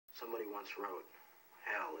Somebody once wrote,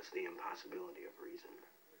 hell is the impossibility of reason.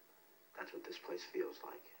 That's what this place feels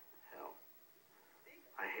like. Hell.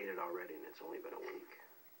 I hate it already, and it's only been a week.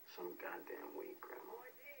 Some goddamn week, Grandma.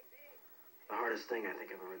 The hardest thing I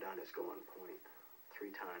think I've ever done is go on point.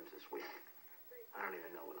 3 times this week. I don't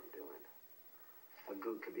even know what I'm doing. A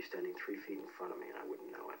goot could be standing 3 feet in front of me and I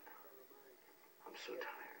wouldn't know it. I'm so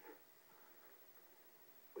tired.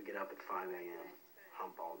 We get up at 5 a.m.,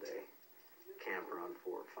 hump all day, camp around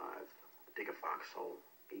 4 or 5, dig a foxhole,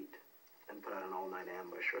 eat, then put out an all-night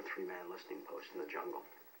ambush or a 3-man listening post in the jungle.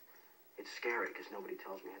 It's scary because nobody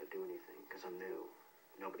tells me how to do anything because I'm new.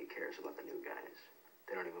 Nobody cares about the new guys.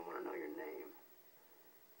 They don't even want to know your name.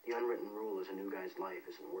 The unwritten rule is a new guy's life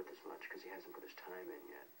isn't worth as much because he hasn't put his time in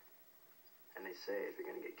yet. And they say if you're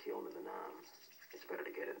going to get killed in the Nam, it's better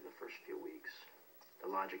to get it in the first few weeks. The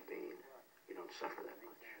logic being, you don't suffer that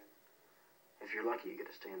much. If you're lucky, you get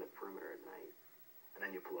to stay in the perimeter at night. And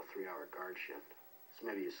then you pull a 3-hour guard shift. So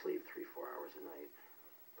maybe you sleep 3-4 hours a night,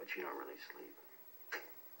 but you don't really sleep.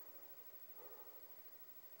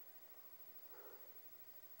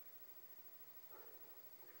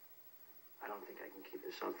 I don't think I can keep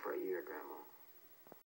this up for a year, Grandma.